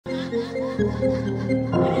A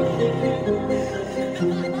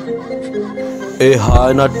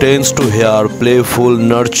hyena tends to hear playful,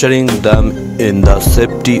 nurturing them in the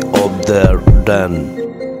safety of their den.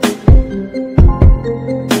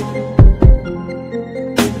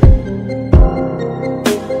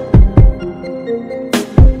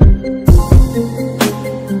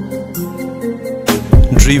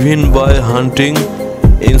 Driven by hunting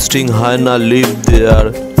instinct, hyena leave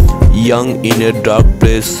their young in a dark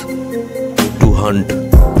place to hunt.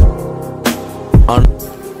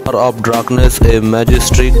 Under of darkness, a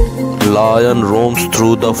majestic lion roams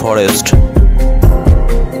through the forest.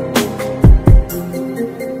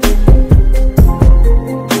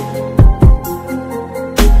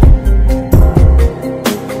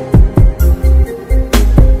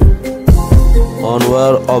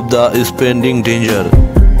 Unaware of the impending danger,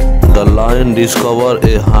 the lion discovers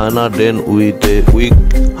a hyena den with a weak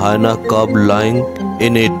hyena cub lying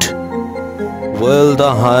in it. While the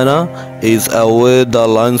hyena is away, the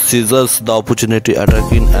lion seizes the opportunity,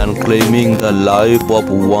 attacking and claiming the life of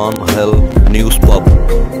one new pup.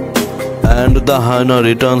 And the hyena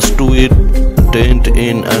returns to its tent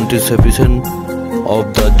in anticipation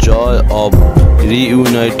of the joy of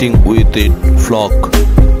reuniting with its flock.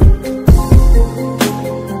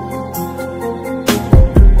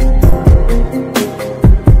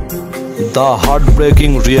 The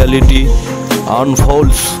heartbreaking reality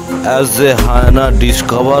unfolds as the hyena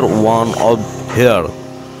discovers one of her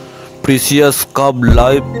precious cub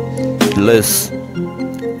lifeless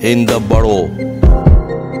in the burrow.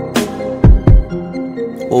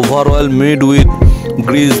 Overwhelmed with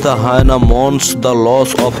grief, the hyena mourns the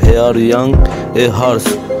loss of her young, a harsh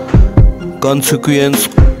consequence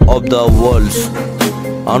of the world's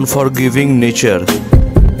unforgiving nature.